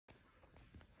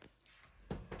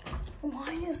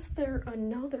Why is there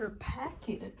another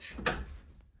package?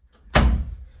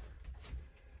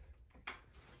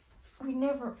 We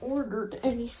never ordered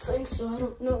anything, so I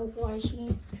don't know why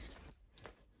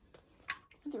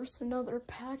there's another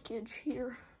package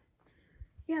here.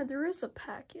 Yeah, there is a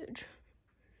package.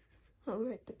 Oh,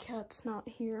 right, the cat's not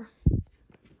here.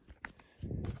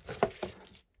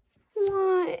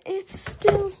 What? It's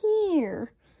still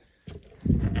here.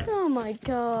 Oh my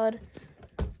god.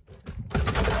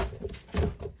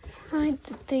 Why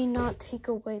did they not take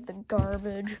away the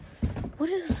garbage? What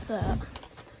is that?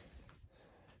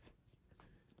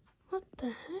 What the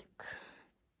heck?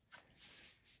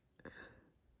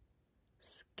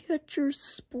 Skechers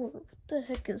Sport. What the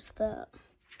heck is that?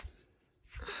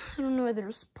 I don't know why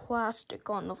there's plastic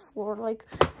on the floor. Like,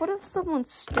 what if someone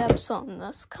steps on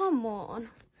this? Come on.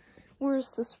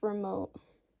 Where's this remote?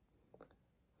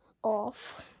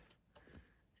 Off.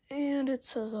 And it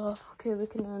says off. Okay, we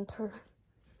can enter.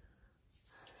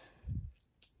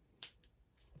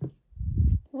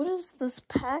 What is this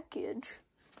package?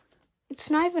 It's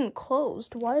not even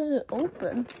closed. Why is it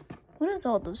open? What is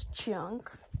all this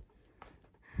junk?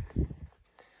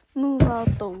 Move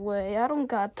out the way. I don't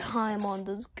got time on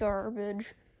this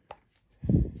garbage.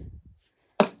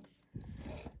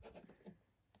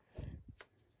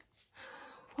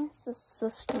 Why is the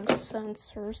system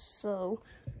sensor so...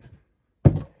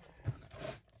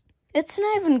 It's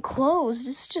not even closed.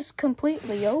 It's just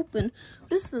completely open.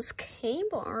 What is this,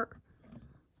 Kmart?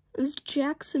 It's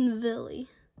Jacksonville.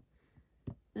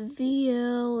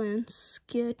 VL and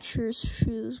Skechers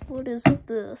shoes. What is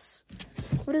this?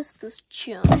 What is this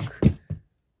junk?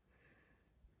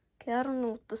 Okay, I don't know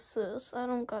what this is. I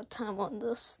don't got time on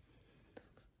this.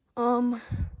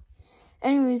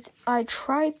 Anyway, I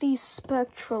tried these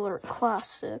Spectral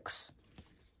Classics,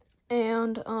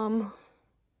 and, 2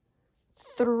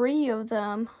 of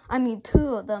them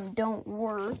don't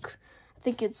work. I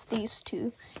think it's these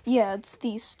 2. Yeah, it's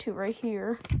these 2 right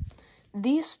here.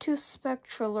 These 2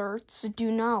 Spectralerts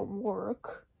do not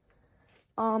work.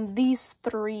 These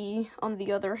 3, on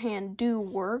the other hand, do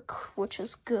work, which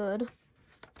is good.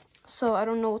 So I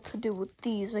don't know what to do with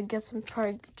these. I guess I'm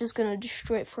probably just gonna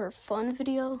destroy it for a fun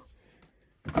video,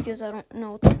 because I don't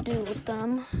know what to do with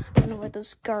them. I don't know why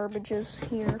this garbage is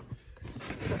here.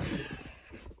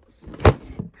 I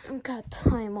don't got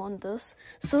time on this.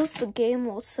 So it's the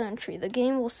Gamewell Sentry. The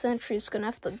Gamewell Sentry is gonna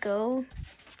have to go.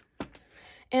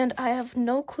 And I have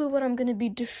no clue what I'm going to be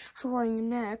destroying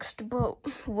next, but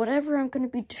whatever I'm going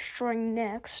to be destroying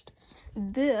next,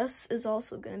 this is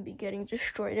also going to be getting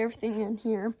destroyed. Everything in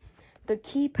here. The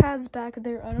keypads back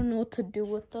there, I don't know what to do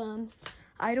with them.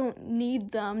 I don't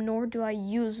need them, nor do I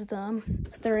use them.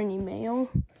 Is there any mail?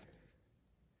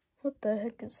 What the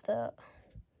heck is that?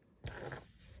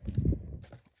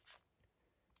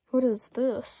 What is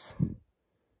this?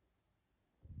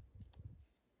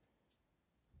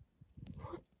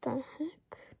 The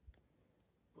heck?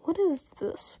 What is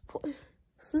this?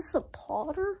 Is this a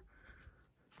Potter?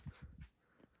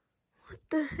 What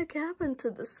the heck happened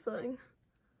to this thing?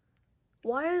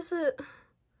 Why is it...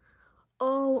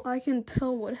 Oh, I can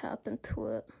tell what happened to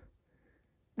it.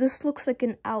 This looks like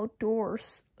an outdoor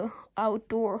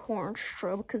horn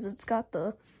strobe because it's got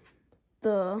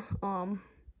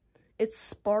it's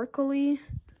sparkly,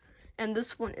 and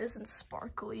this one isn't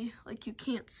sparkly. Like, you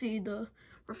can't see the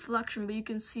reflection, but you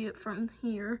can see it from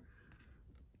here.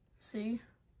 See?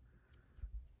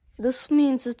 This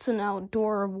means it's an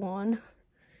outdoor one.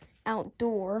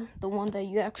 Outdoor, the one that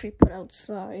you actually put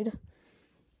outside.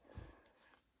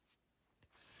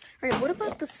 Alright, what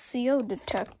about the CO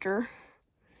detector?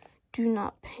 Do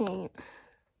not paint.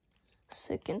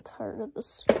 Sick and tired of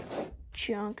this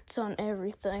junk. It's on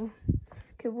everything.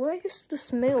 Okay, why is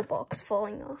this mailbox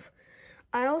falling off?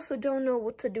 I also don't know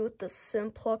what to do with the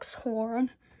Simplex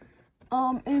horn.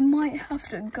 It might have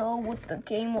to go with the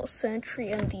Gamewell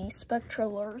Sentry and the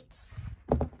Spectralerts.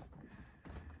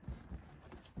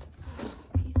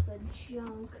 Piece of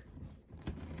junk.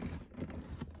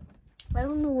 I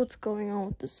don't know what's going on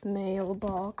with this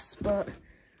mailbox, but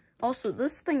also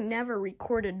this thing never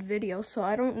recorded video, so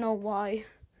I don't know why.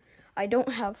 I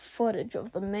don't have footage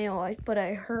of the mail, but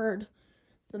I heard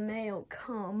the mail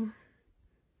come.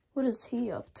 What is he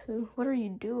up to? What are you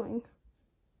doing?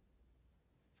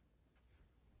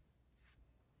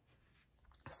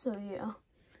 So yeah,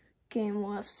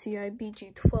 Gamewell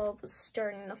abbgtah is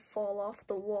starting to fall off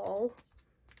the wall.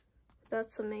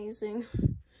 That's amazing.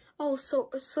 Oh, so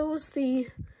is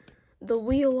the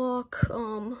wheel-lock,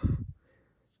 I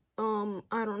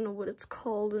don't know what it's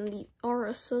called, and the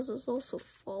RSS is also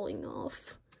falling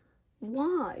off.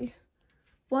 Why?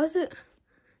 Why is it?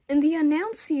 And the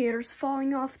annunciator's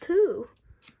falling off too.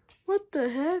 What the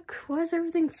heck? Why is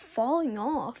everything falling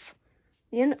off?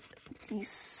 The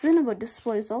cinema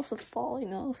display is also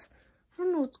falling off. I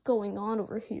don't know what's going on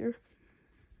over here.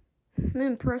 I'm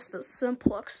impressed the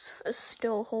simplex is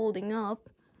still holding up.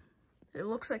 It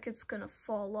looks like it's gonna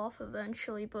fall off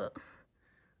eventually, but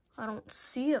I don't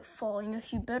see it falling.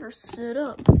 If you better sit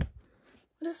up.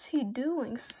 What is he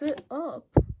doing? Sit up.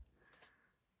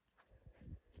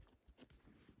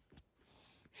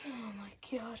 Oh my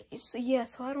god. So yeah,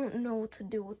 so I don't know what to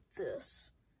do with this.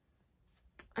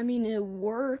 I mean, it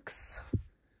works,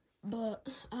 but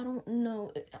I don't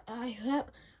know. I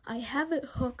have it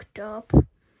hooked up.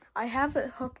 I have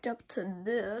it hooked up to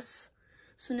this.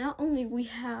 So not only we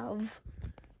have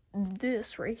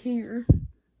this right here,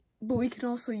 but we can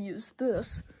also use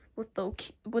this with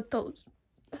those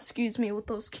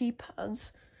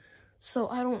keypads. So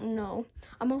I don't know.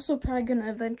 I'm also probably gonna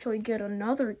eventually get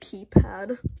another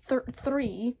keypad.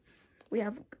 Three.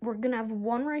 We're gonna have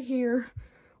one right here,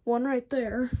 one right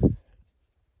there,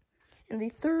 and the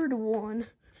third one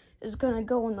is gonna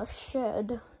go in the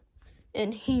shed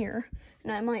in here,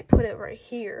 and I might put it right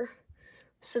here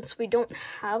since we don't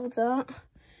have that.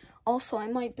 Also, I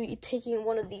might be taking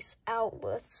one of these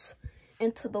outlets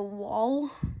into the wall,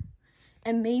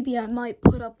 and maybe I might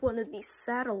put up one of these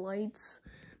satellites,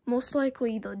 most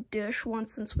likely the dish one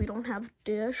since we don't have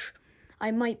dish. I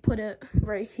might put it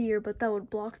right here, but that would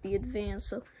block the advance.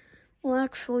 So, well,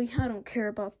 actually, I don't care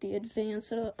about the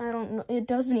advance. I don't know. It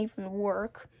doesn't even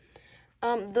work.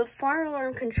 The fire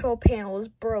alarm control panel is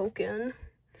broken.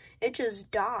 It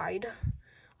just died.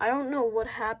 I don't know what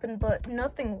happened, but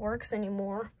nothing works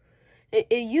anymore.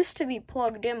 It used to be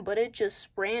plugged in, but it just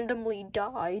randomly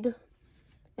died.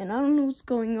 And I don't know what's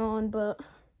going on, but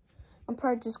I'm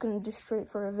probably just going to destroy it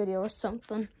for a video or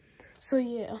something. So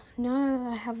yeah, now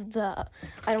that I have that,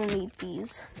 I don't need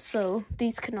these. So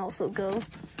these can also go.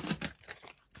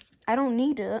 I don't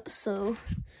need it, so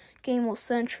Game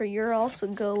Century, you're also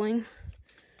going.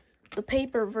 The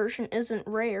paper version isn't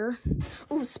rare.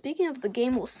 Oh, speaking of the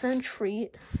Game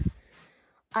Century,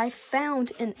 I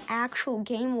found an actual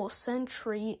Game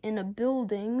Century in a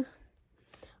building.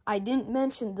 I didn't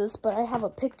mention this, but I have a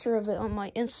picture of it on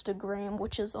my Instagram,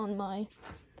 which is on my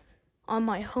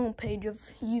homepage of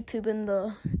YouTube in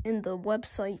the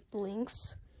website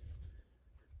links.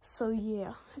 So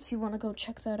yeah, if you want to go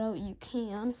check that out, you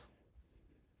can.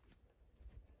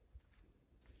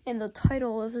 And the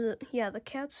title of it, yeah, the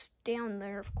cat's down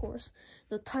there, of course.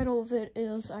 The title of it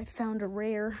is I Found a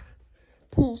Rare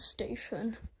Pool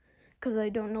Station, because I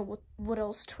don't know what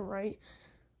else to write.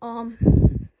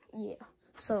 Yeah.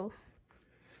 So,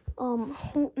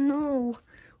 oh no,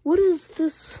 what is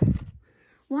this?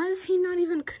 Why is he not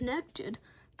even connected?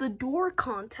 The door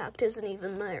contact isn't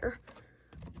even there.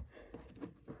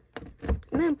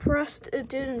 I'm impressed it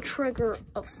didn't trigger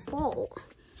a fault.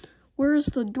 Where's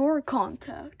the door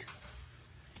contact?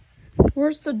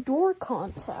 Where's the door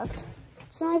contact?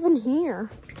 It's not even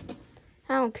here.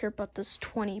 I don't care about this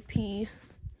 20p.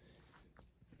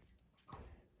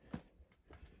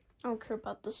 I don't care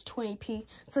about this 20p.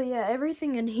 So yeah,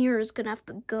 everything in here is gonna have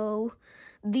to go.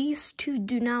 These two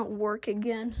do not work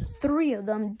again. 3 of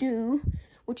them do,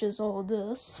 which is all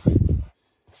this,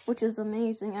 which is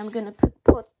amazing. I'm gonna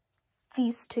put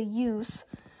these to use.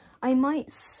 I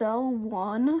might sell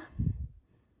one.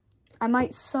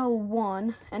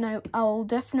 And I'll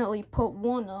definitely put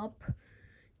one up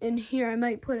in here. I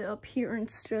might put it up here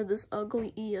instead of this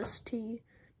ugly EST,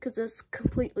 because it's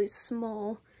completely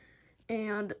small.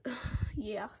 And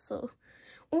yeah, so,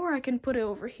 or I can put it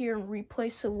over here and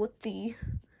replace it with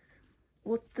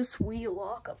this wheel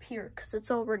lock up here, because it's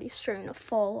already starting to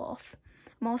fall off.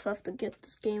 I'm also have to get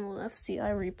this Game with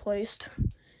FCI replaced.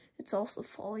 It's also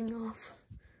falling off.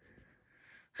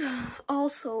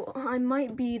 Also, I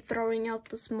might be throwing out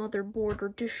this motherboard or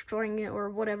destroying it or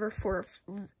whatever for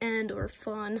end or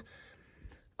fun.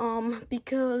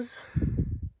 Because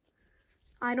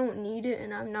I don't need it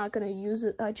and I'm not gonna use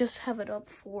it. I just have it up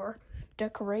for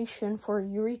decoration for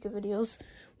Eureka videos.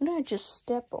 What did I just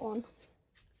step on?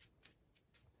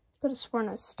 Could have sworn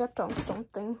I stepped on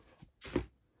something.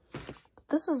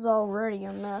 This is already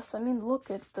a mess. I mean, look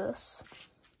at this.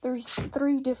 There's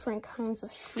 3 different kinds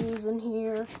of shoes in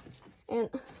here, and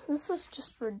this is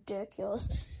just ridiculous.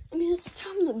 I mean, it's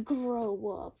time to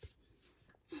grow up.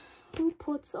 Who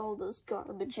puts all this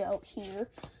garbage out here?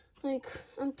 Like,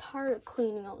 I'm tired of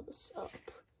cleaning all this up.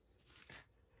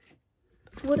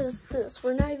 What is this?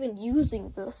 We're not even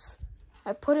using this.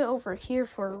 I put it over here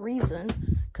for a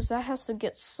reason, because that has to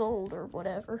get sold or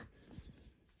whatever.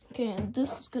 Okay, and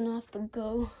this is gonna have to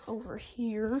go over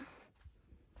here.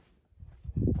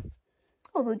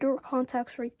 Oh, the door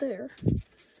contact's right there.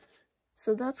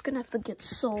 So that's gonna have to get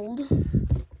sold.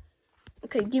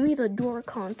 Okay, give me the door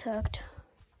contact.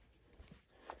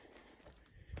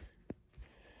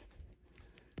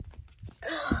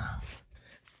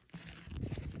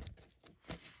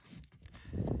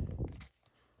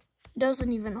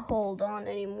 Doesn't even hold on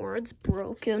anymore, it's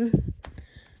broken.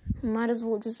 Might as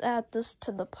well just add this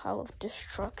to the pile of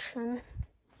destruction.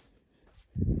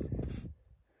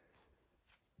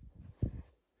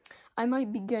 I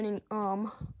might be getting a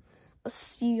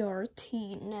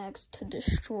CRT next to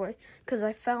destroy, because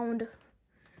I found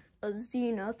a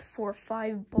Zenith for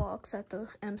 $5 at the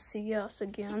MCS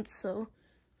again, so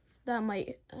I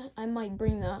might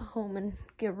bring that home and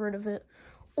get rid of it.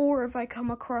 Or if I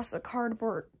come across a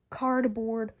cardboard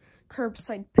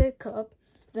curbside pickup,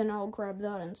 then I'll grab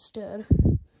that instead.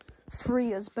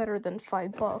 Free is better than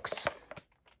 $5.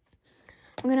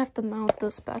 I'm gonna have to mount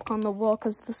this back on the wall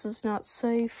because this is not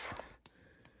safe.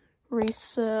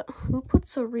 Reset. Who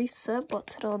puts a reset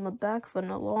button on the back of an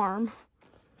alarm?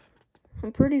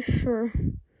 I'm pretty sure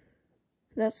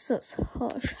that says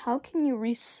hush. How can you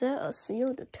reset a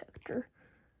CO detector?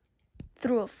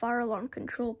 Through a fire alarm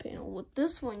control panel. With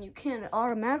this one, you can. It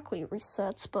automatically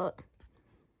resets, but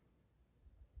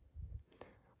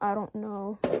I don't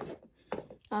know.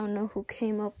 I don't know who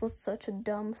came up with such a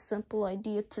dumb, simple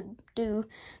idea to do.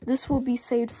 This will be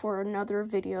saved for another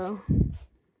video.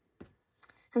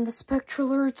 And the spectral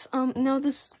alerts, now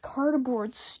this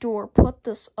cardboard store put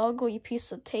this ugly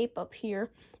piece of tape up here,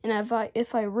 and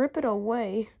if I rip it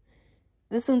away,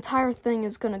 this entire thing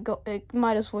is gonna go, it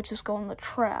might as well just go in the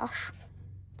trash.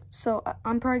 So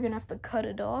I'm probably gonna have to cut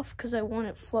it off, because I want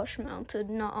it flush mounted,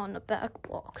 not on the back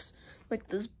box. Like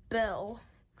this bell.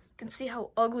 You can see how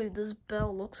ugly this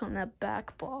bell looks on that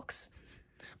back box.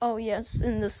 Oh yes,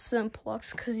 in the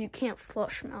simplex, because you can't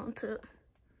flush mount it.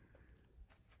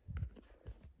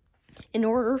 In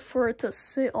order for it to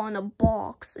sit on a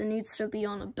box, it needs to be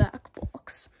on a back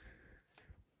box.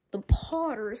 The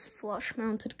Potter is flush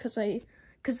mounted because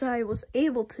I was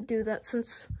able to do that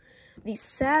since the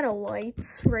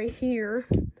satellites right here,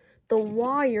 the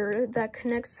wire that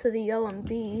connects to the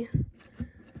LMB,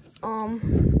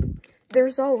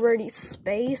 there's already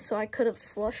space, so I could have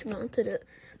flush mounted it.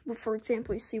 But for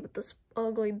example, you see with this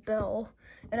ugly bell,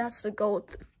 it has to go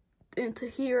into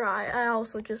here. I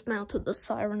also just mounted the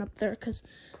siren up there because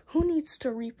who needs to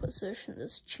reposition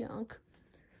this junk?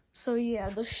 So yeah,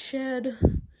 the shed,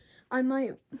 I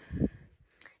might,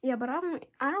 yeah, but I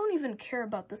don't even care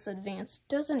about this advanced.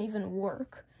 It doesn't even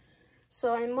work.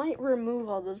 So I might remove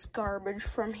all this garbage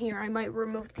from here. I might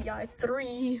remove the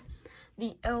i3,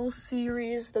 the L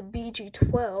series, the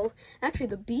BG12. Actually,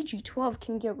 the BG12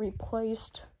 can get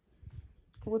replaced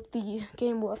with the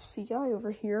Game FCI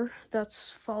over here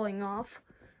that's falling off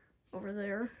over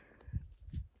there.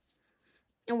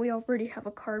 And we already have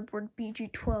a cardboard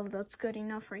BG12 that's good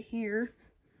enough right here.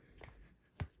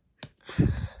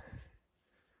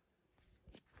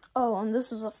 Oh, and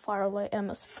this is a Firelight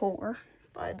MS4,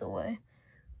 by the way.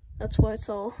 That's why it's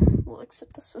all, well,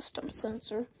 except the system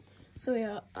sensor. So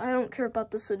yeah, I don't care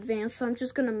about this advanced, so I'm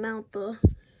just gonna mount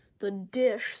the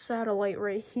dish satellite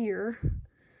right here.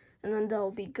 And then that'll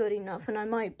be good enough. And I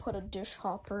might put a dish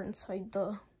hopper inside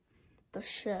the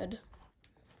shed.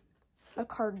 A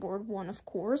cardboard one, of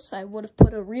course. I would have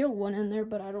put a real one in there,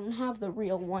 but I don't have the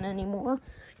real one anymore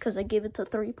because I gave it to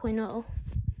 3.0.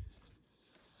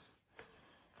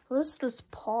 What is this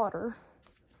Potter?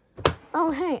 Oh,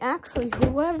 hey, actually,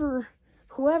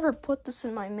 whoever put this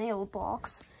in my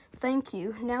mailbox, thank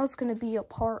you. Now it's going to be a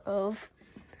part of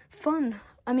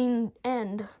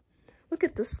end. Look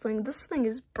at this thing. This thing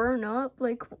is burned up.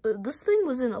 Like, this thing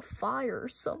was in a fire or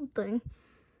something.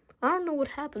 I don't know what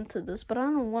happened to this, but I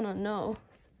don't want to know.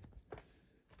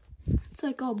 It's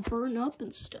like all burned up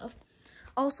and stuff.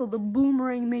 Also, the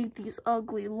boomerang made these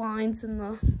ugly lines in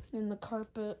the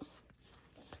carpet.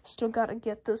 Still gotta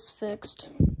get this fixed.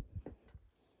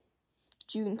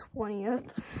 June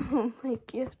 20th. Oh my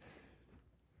god.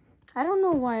 I don't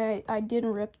know why I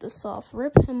didn't rip this off.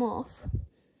 Rip him off.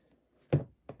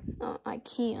 I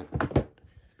can't.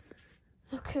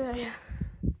 Okay.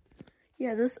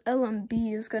 Yeah, this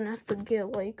LMB is gonna have to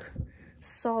get, like,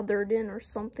 soldered in or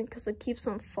something because it keeps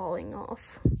on falling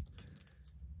off.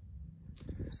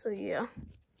 So, yeah.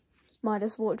 Might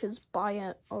as well just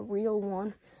buy a real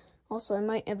one. Also, I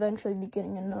might eventually be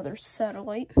getting another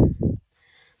satellite.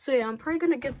 So, yeah, I'm probably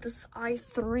gonna get this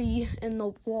i3 in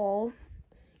the wall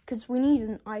because we need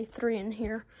an i3 in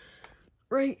here.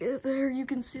 Right there, you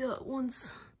can see that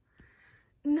one's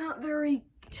not very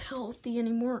healthy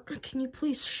anymore. Can you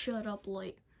please shut up,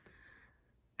 light?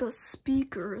 The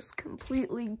speaker is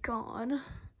completely gone.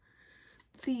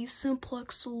 The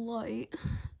simplex light,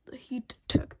 the heat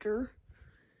detector,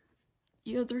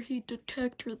 the other heat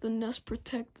detector, the Nest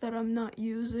Protect that I'm not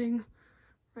using.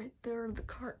 Right there, the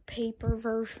cart paper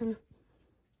version.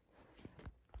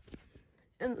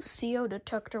 And the CO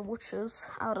detector, which is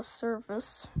out of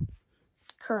service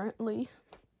currently.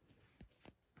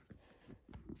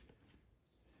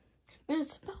 Man,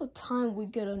 it's about time we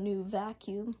get a new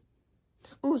vacuum.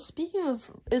 Ooh, speaking of,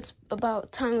 it's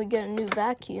about time we get a new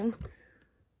vacuum.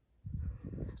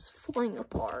 It's falling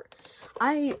apart.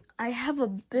 I have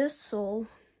Abyssal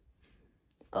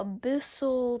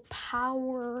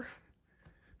Power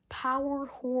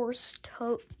Horse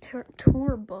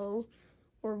Turbo,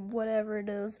 or whatever it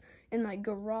is, in my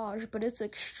garage, but it's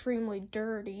extremely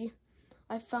dirty.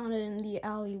 I found it in the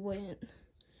alleyway.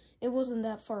 It wasn't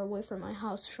that far away from my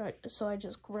house, so I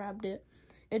just grabbed it.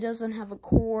 It doesn't have a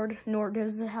cord, nor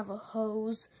does it have a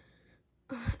hose.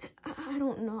 I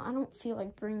don't know. I don't feel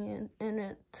like bringing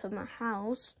it to my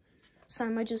house, so I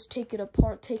might just take it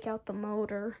apart, take out the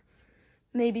motor,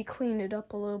 maybe clean it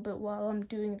up a little bit while I'm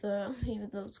doing that, even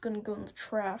though it's going to go in the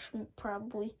trash,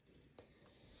 probably.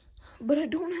 But I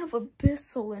don't have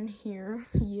Abyssal in here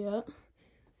yet.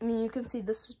 I mean, you can see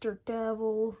this is Dirt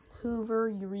Devil, Hoover,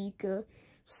 Eureka,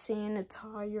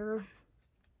 Sanitire,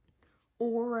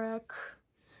 Orek.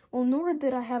 Well, nor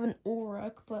did I have an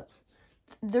Orek, but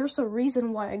there's a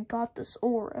reason why I got this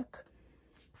Orek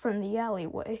from the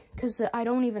alleyway, because I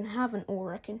don't even have an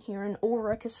Orek in here, and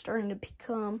Orek is starting to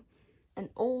become an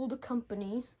old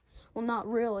company. Well, not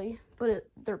really, but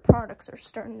their products are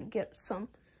starting to get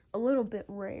a little bit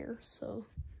rare, so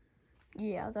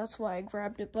yeah, that's why I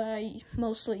grabbed it, but I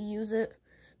mostly use it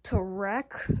to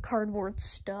wreck cardboard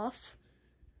stuff.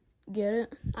 Get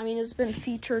it? I mean, it's been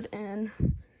featured in,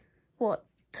 what,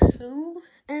 2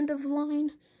 end of line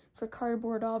for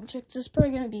cardboard objects. It's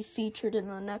probably going to be featured in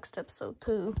the next episode,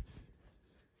 too.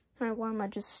 Alright, why am I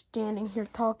just standing here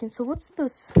talking? So what's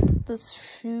this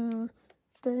shoe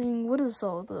thing? What is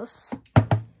all this?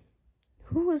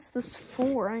 Who is this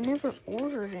for? I never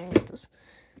ordered any of this.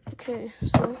 Okay,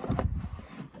 so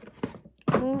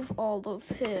move all of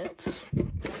it.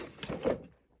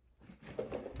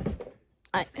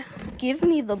 Give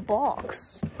me the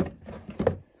box.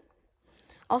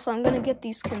 Also, I'm gonna get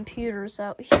these computers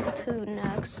out here too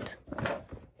next.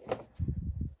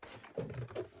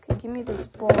 Okay, give me this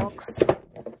box.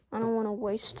 I don't want to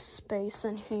waste space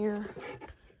in here.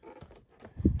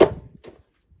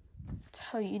 That's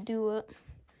how you do it.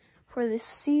 For the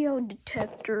CO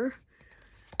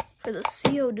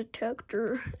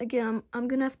detector, again, I'm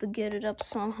gonna have to get it up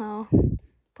somehow.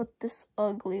 Put this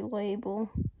ugly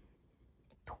label.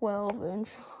 12-inch.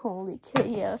 Holy kid,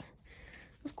 yeah.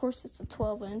 Of course it's a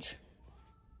 12-inch.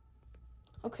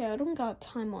 Okay, I don't got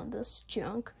time on this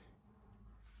junk.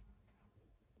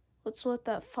 Let's let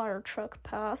that fire truck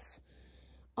pass.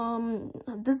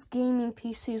 This gaming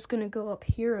PC is gonna go up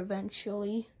here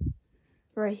eventually.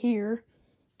 Right here.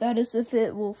 That is if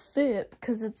it will fit,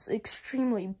 because it's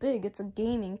extremely big. It's a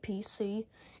gaming PC.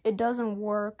 It doesn't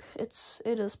work. It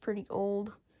is pretty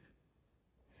old.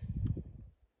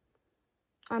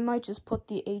 I might just put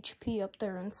the HP up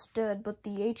there instead, but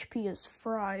the HP is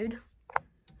fried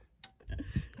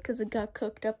because it got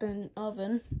cooked up in an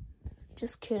oven.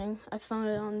 Just kidding. I found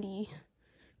it on the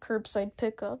curbside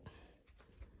pickup.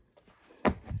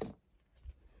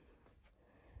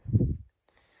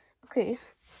 Okay,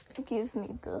 give me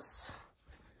this.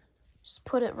 Just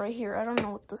put it right here. I don't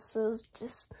know what this is.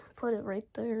 Just put it right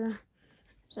there.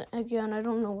 Again, I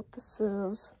don't know what this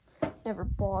is. Never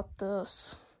bought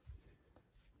this.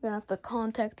 Gonna have to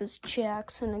contact this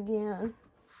Jackson again.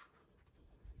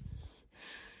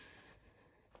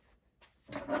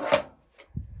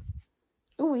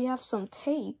 Oh, we have some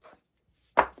tape.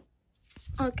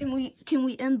 Can we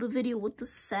end the video with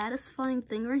this satisfying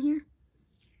thing right here?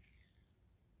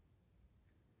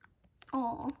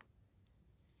 Aw.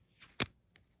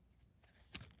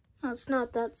 Oh, it's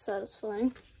not that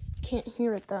satisfying. Can't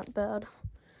hear it that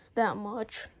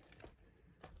much.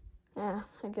 Yeah,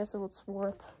 I guess it was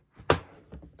worth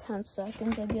 10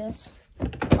 seconds, I guess.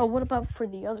 Oh, what about for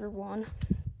the other one?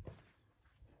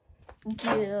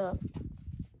 Yeah.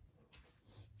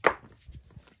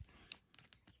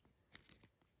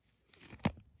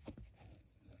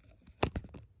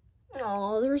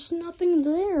 Oh, there's nothing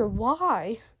there.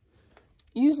 Why?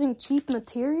 Using cheap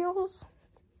materials?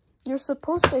 You're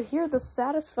supposed to hear the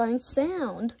satisfying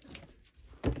sound.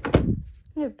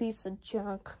 You're a piece of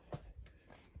junk.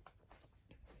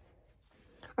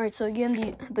 Alright, so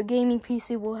again, the gaming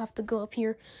PC will have to go up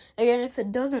here. Again, if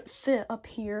it doesn't fit up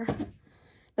here,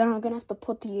 Then I'm gonna have to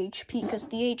put the HP because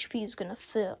the HP is gonna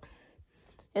fit.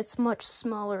 It's much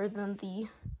smaller than the,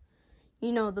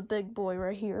 you know, the big boy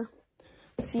right here.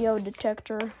 CO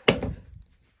detector.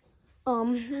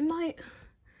 I'll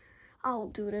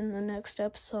do it in the next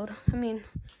episode. I mean,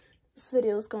 this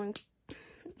video is going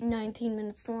 19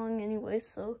 minutes long anyway,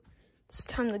 so it's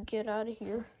time to get out of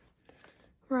here.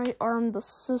 Right arm the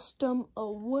system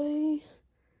away.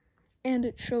 And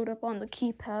it showed up on the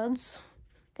keypads.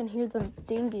 I can hear them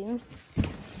dinging.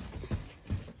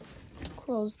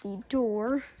 Close the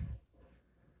door.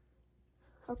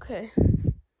 Okay.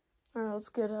 Alright, let's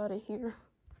get out of here.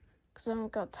 Because I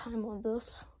don't got time on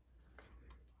this.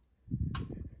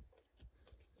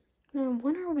 Man,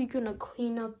 when are we gonna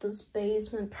clean up this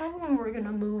basement? Probably when we're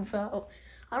gonna move out.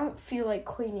 I don't feel like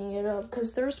cleaning it up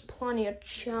because there's plenty of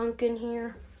junk in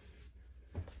here.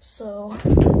 So,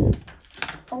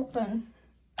 open.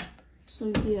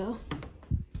 So, yeah.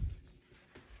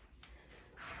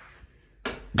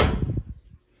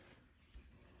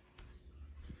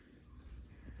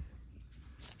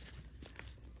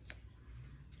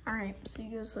 Alright, see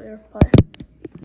you guys later. Bye.